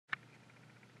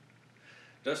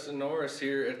Dustin Norris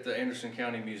here at the Anderson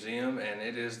County Museum, and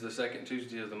it is the second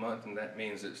Tuesday of the month, and that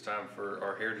means it's time for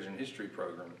our Heritage and History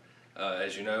program.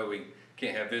 As you know, we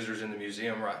can't have visitors in the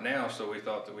museum right now, so we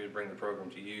thought that we'd bring the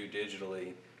program to you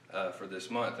digitally for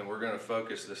this month, and we're going to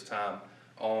focus this time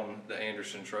on the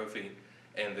Anderson Trophy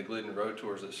and the Glidden Road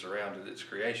Tours that surrounded its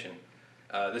creation.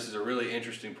 This is a really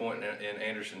interesting point in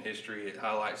Anderson history. It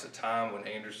highlights a time when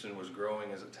Anderson was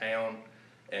growing as a town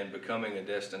and becoming a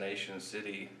destination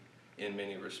city in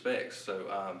many respects.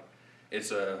 So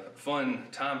it's a fun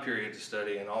time period to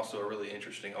study and also a really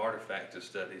interesting artifact to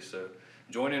study. So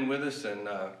join in with us, and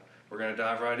we're going to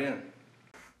dive right in.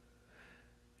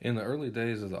 In the early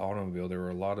days of the automobile, there were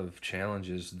a lot of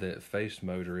challenges that faced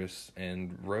motorists,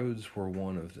 and roads were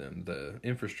one of them. The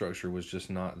infrastructure was just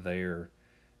not there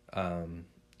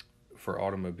for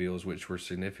automobiles, which were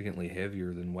significantly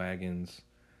heavier than wagons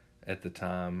at the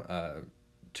time.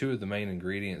 Two of the main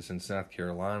ingredients in South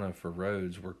Carolina for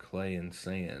roads were clay and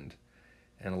sand,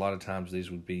 and a lot of times these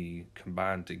would be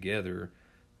combined together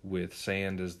with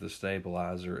sand as the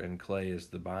stabilizer and clay as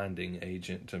the binding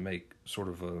agent to make sort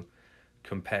of a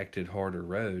compacted, harder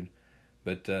road.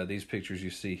 But these pictures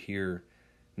you see here,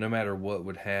 no matter what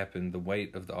would happen, the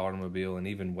weight of the automobile and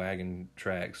even wagon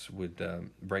tracks would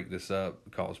break this up,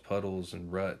 cause puddles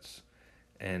and ruts,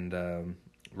 and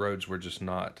roads were just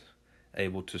not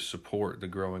able to support the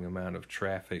growing amount of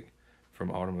traffic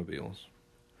from automobiles.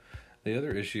 The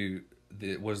other issue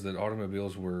was that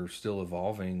automobiles were still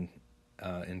evolving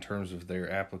in terms of their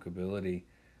applicability.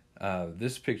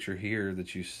 This picture here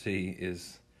that you see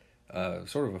is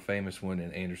sort of a famous one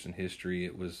in Anderson history.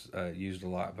 It was used a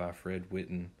lot by Fred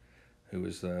Whitten, who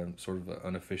was sort of an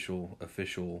unofficial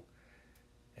official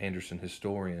Anderson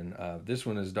historian. This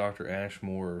one is Dr.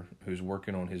 Ashmore, who's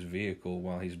working on his vehicle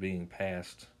while he's being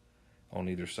passed on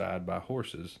either side by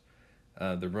horses.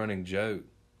 The running joke,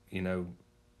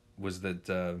 was that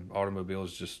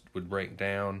automobiles just would break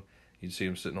down. You'd see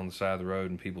them sitting on the side of the road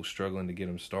and people struggling to get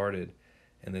them started,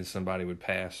 and then somebody would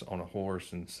pass on a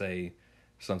horse and say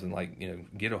something like,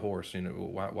 get a horse.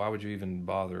 Why would you even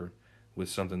bother with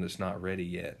something that's not ready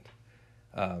yet?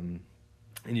 And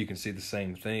you can see the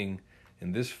same thing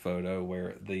in this photo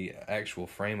where the actual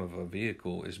frame of a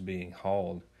vehicle is being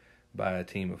hauled by a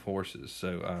team of horses.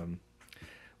 So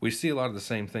we see a lot of the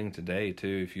same thing today,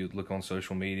 too. If you look on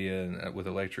social media and with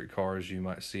electric cars, you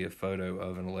might see a photo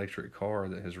of an electric car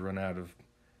that has run out of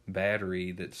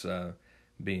battery that's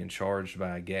being charged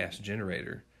by a gas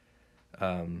generator.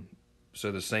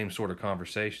 So the same sort of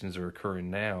conversations are occurring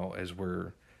now as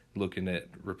we're looking at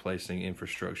replacing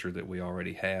infrastructure that we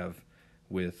already have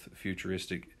with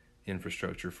futuristic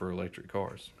infrastructure for electric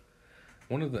cars.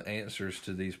 One of the answers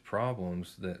to these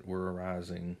problems that were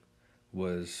arising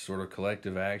was sort of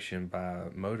collective action by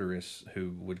motorists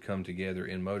who would come together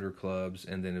in motor clubs,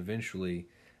 and then eventually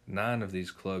 9 of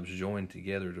these clubs joined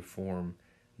together to form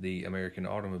the American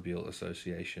Automobile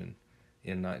Association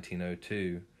in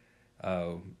 1902.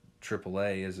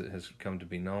 AAA, as it has come to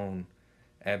be known,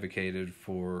 advocated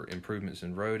for improvements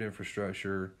in road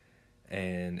infrastructure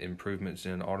and improvements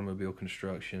in automobile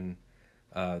construction.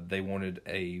 They wanted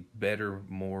a better,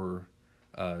 more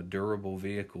durable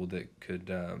vehicle that could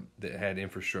that had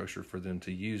infrastructure for them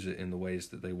to use it in the ways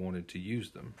that they wanted to use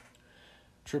them.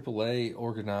 AAA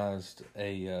organized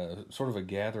a sort of a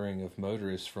gathering of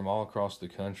motorists from all across the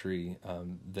country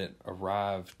that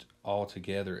arrived all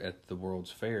together at the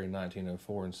World's Fair in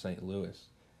 1904 in St. Louis.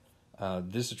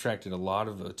 This attracted a lot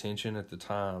of attention at the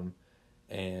time,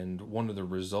 and one of the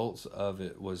results of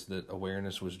it was that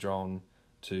awareness was drawn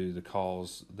to the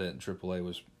cause that AAA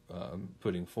was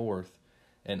putting forth,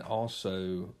 and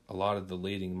also a lot of the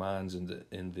leading minds in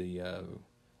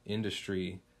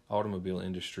the automobile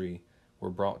industry, were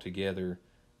brought together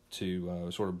to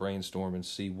sort of brainstorm and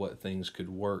see what things could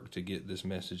work to get this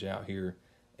message out here.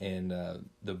 And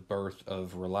the birth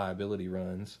of reliability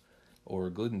runs, or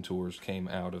Glidden tours, came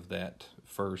out of that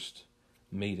first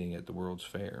meeting at the World's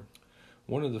Fair.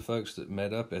 One of the folks that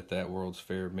met up at that World's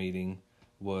Fair meeting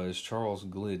was Charles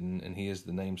Glidden, and he is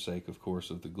the namesake, of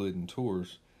course, of the Glidden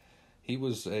tours. He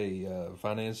was a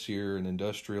financier, an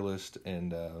industrialist,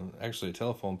 and actually a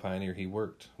telephone pioneer. He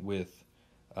worked with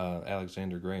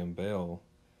Alexander Graham Bell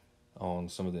on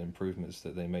some of the improvements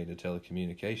that they made to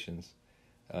telecommunications.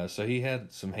 So he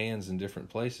had some hands in different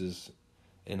places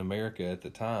in America at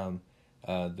the time.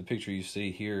 The picture you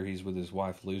see here, he's with his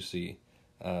wife Lucy.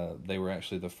 They were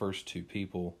actually the first 2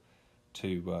 people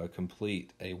to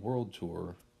complete a world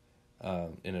tour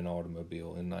in an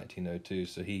automobile in 1902.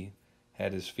 So he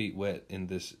had his feet wet in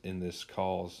this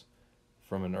cause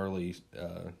from an early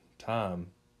time.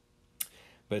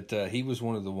 But he was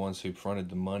one of the ones who fronted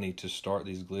the money to start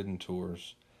these Glidden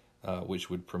tours, which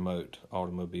would promote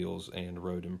automobiles and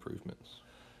road improvements.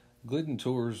 Glidden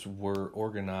tours were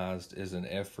organized as an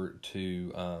effort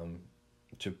to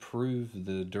prove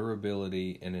the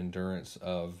durability and endurance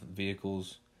of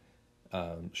vehicles,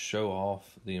 show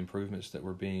off the improvements that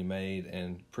were being made,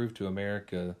 and prove to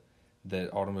America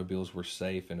that automobiles were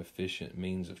safe and efficient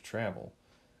means of travel.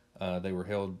 They were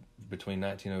held between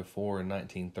 1904 and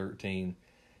 1913,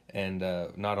 and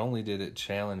not only did it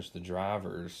challenge the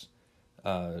drivers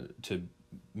to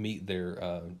meet their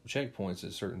checkpoints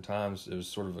at certain times, it was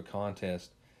sort of a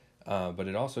contest, but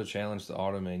it also challenged the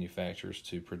auto manufacturers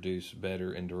to produce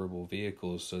better and durable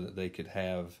vehicles so that they could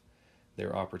have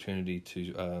their opportunity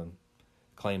to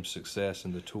claim success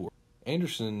in the tour.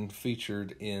 Anderson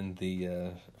featured in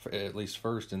the, at least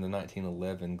first in the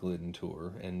 1911 Glidden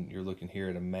Tour, and you're looking here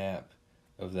at a map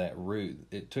of that route.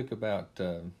 It took about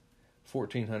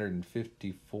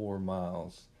 1,454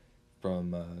 miles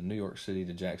from New York City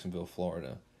to Jacksonville,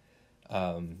 Florida.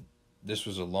 This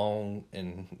was a long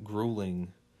and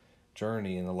grueling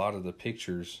journey, and a lot of the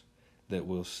pictures that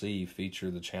we'll see feature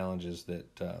the challenges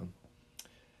that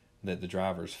the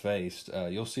drivers faced.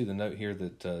 You'll see the note here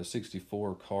that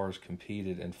 64 cars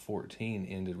competed and 14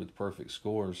 ended with perfect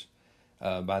scores.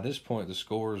 By this point, the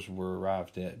scores were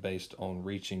arrived at based on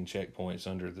reaching checkpoints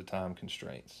under the time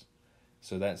constraints.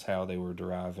 So that's how they were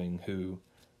deriving who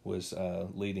was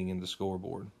leading in the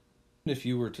scoreboard. If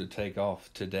you were to take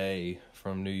off today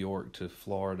from New York to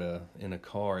Florida in a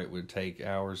car, it would take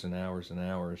hours and hours and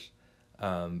hours.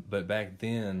 But back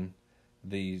then,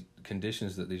 the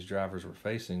conditions that these drivers were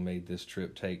facing made this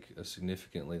trip take a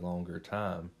significantly longer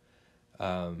time.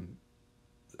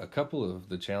 A couple of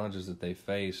the challenges that they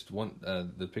faced, one,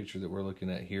 the picture that we're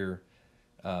looking at here,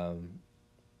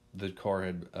 the car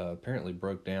had apparently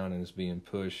broke down and is being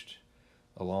pushed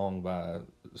along by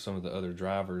some of the other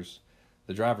drivers.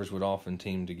 The drivers would often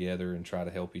team together and try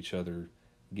to help each other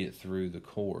get through the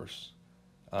course.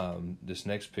 This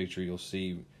next picture, you'll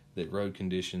see that road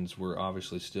conditions were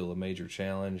obviously still a major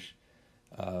challenge.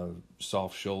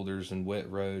 Soft shoulders and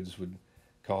wet roads would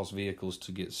cause vehicles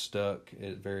to get stuck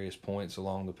at various points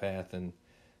along the path and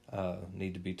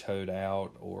need to be towed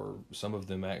out, or some of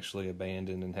them actually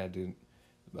abandoned and had to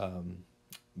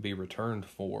be returned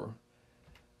for.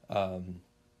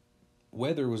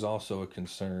 Weather was also a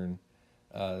concern.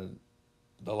 A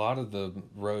lot of the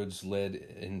roads led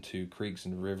into creeks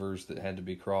and rivers that had to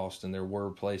be crossed, and there were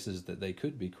places that they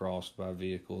could be crossed by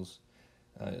vehicles,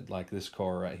 like this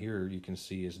car right here you can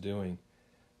see is doing.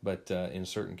 But in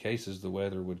certain cases, the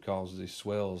weather would cause these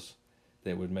swells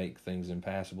that would make things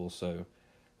impassable, so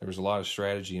there was a lot of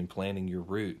strategy in planning your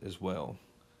route as well.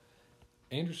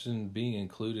 Anderson being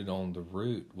included on the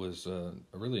route was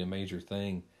really a major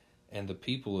thing. And the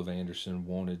people of Anderson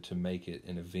wanted to make it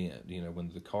an event. You know, when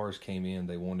the cars came in,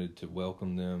 they wanted to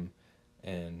welcome them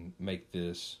and make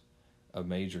this a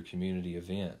major community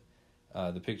event.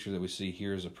 The picture that we see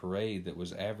here is a parade that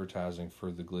was advertising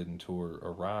for the Glidden Tour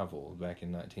arrival back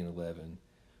in 1911,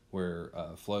 where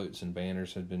floats and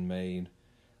banners had been made.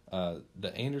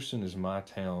 The Anderson is my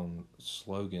town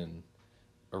slogan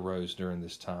arose during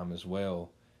this time as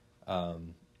well.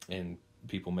 And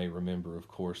people may remember, of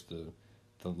course, the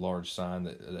large sign,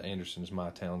 that the Anderson is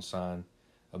my town sign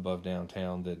above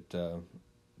downtown, that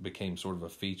became sort of a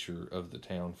feature of the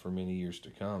town for many years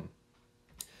to come.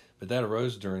 But that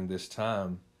arose during this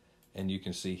time, and you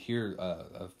can see here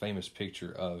a famous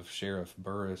picture of Sheriff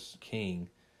Burris King,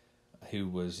 who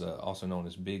was also known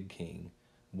as Big King,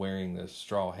 wearing the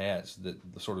straw hats, the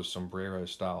sort of sombrero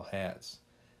style hats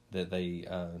that they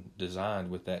designed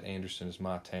with that Anderson is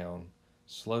my town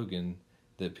slogan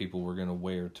that people were going to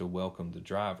wear to welcome the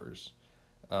drivers.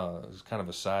 As kind of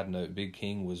a side note, Big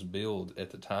King was billed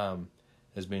at the time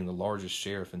as being the largest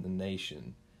sheriff in the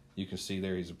nation. You can see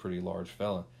there he's a pretty large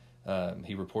fella.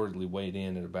 He reportedly weighed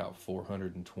in at about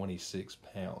 426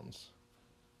 pounds.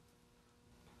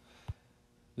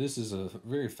 This is a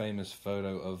very famous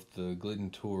photo of the Glidden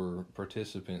Tour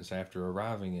participants after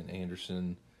arriving in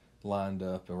Anderson, lined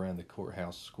up around the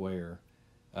courthouse square.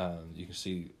 You can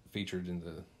see featured in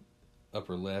the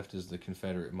upper left is the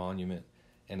Confederate monument,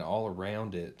 and all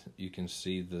around it you can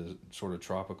see the sort of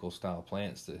tropical style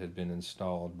plants that had been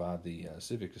installed by the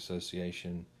Civic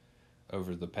Association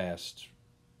over the past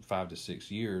 5 to 6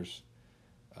 years.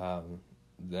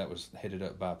 That was headed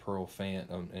up by Pearl Fant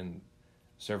and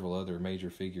several other major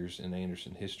figures in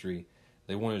Anderson history.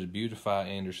 They wanted to beautify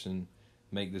Anderson,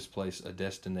 make this place a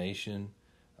destination,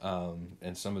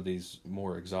 and some of these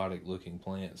more exotic looking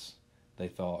plants they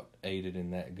thought aided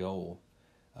in that goal.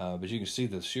 But you can see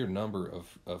the sheer number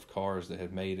of cars that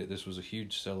had made it. This was a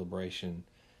huge celebration,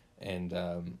 and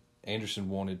Anderson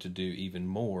wanted to do even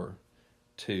more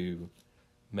to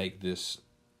make this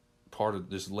part of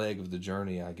this leg of the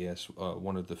journey, I guess,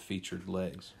 one of the featured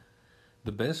legs.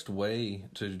 The best way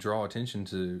to draw attention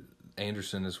to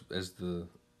Anderson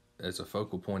as a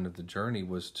focal point of the journey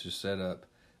was to set up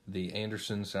the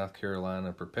Anderson, South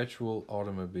Carolina Perpetual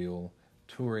Automobile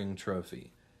Touring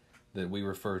Trophy that we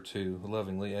refer to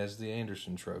lovingly as the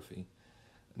Anderson Trophy.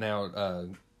 Now,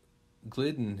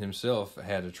 Glidden himself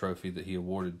had a trophy that he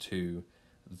awarded to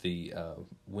the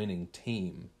winning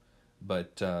team,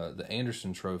 but the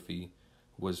Anderson Trophy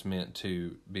was meant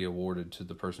to be awarded to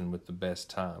the person with the best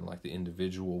time, like the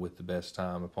individual with the best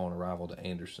time upon arrival to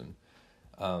Anderson.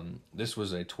 This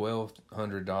was a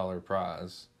 $1,200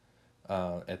 prize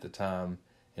at the time,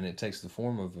 and it takes the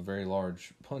form of a very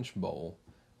large punch bowl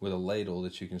with a ladle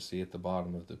that you can see at the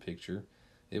bottom of the picture.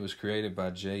 It was created by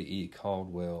J.E.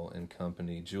 Caldwell and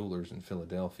Company Jewelers in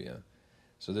Philadelphia.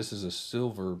 So this is a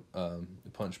silver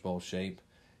punch bowl shape.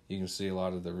 You can see a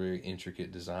lot of the very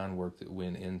intricate design work that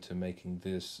went into making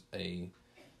this a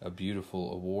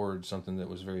beautiful award, something that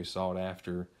was very sought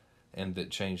after and that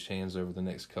changed hands over the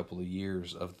next couple of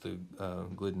years of the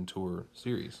Glidden Tour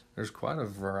series. There's quite a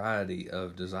variety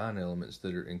of design elements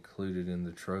that are included in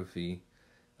the trophy.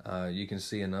 You can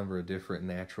see a number of different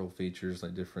natural features,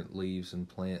 like different leaves and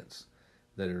plants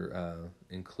that are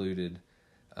included.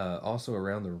 Also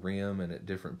around the rim and at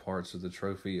different parts of the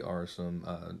trophy are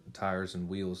some tires and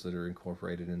wheels that are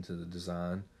incorporated into the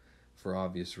design for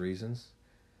obvious reasons.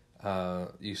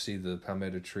 You see the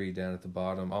palmetto tree down at the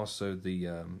bottom. Also, the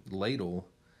ladle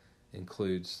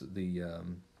includes the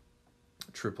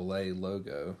AAA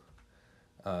logo.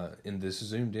 In this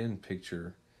zoomed-in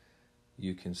picture,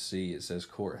 you can see it says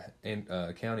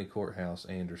County Courthouse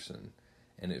Anderson,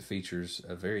 and it features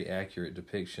a very accurate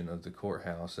depiction of the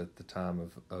courthouse at the time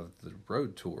of the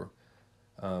road tour.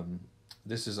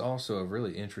 This is also a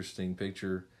really interesting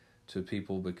picture to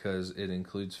people because it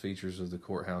includes features of the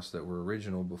courthouse that were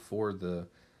original before the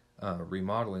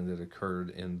remodeling that occurred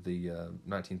in the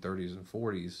 1930s and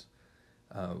 40s,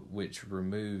 which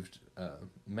removed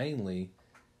mainly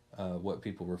what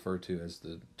people refer to as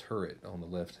the turret on the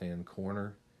left-hand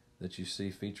corner that you see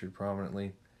featured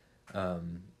prominently.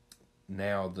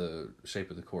 Now the shape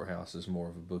of the courthouse is more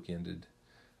of a bookended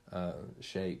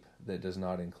shape that does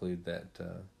not include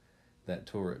that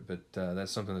turret, but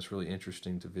that's something that's really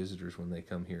interesting to visitors when they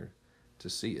come here to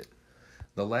see it.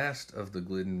 The last of the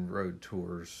Glidden Road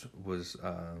Tours was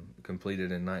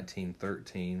completed in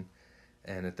 1913,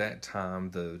 and at that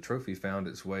time the trophy found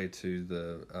its way to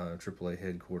the AAA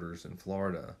headquarters in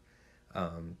Florida.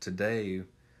 Today,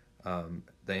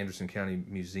 the Anderson County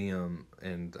Museum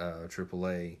and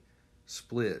AAA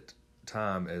split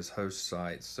time as host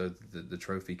sites so that the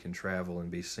trophy can travel and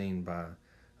be seen by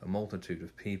a multitude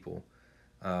of people.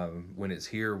 When it's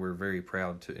here, we're very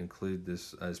proud to include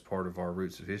this as part of our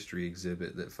Roots of History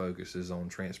exhibit that focuses on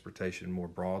transportation more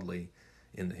broadly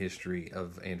in the history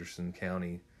of Anderson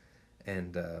County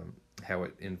and how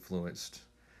it influenced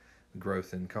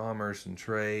growth in commerce and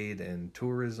trade and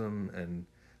tourism and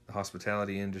the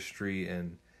hospitality industry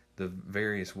and the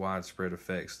various widespread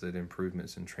effects that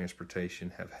improvements in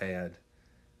transportation have had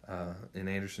in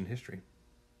Anderson history.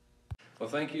 Well,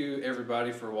 thank you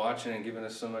everybody for watching and giving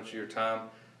us so much of your time.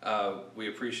 We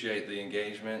appreciate the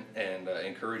engagement and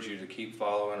encourage you to keep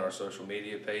following our social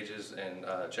media pages and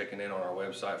checking in on our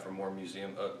website for more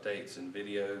museum updates and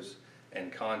videos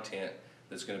and content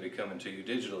that's going to be coming to you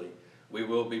digitally. We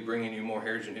will be bringing you more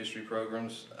heritage and history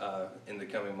programs in the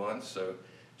coming months, so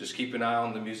just keep an eye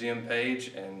on the museum page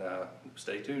and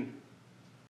stay tuned.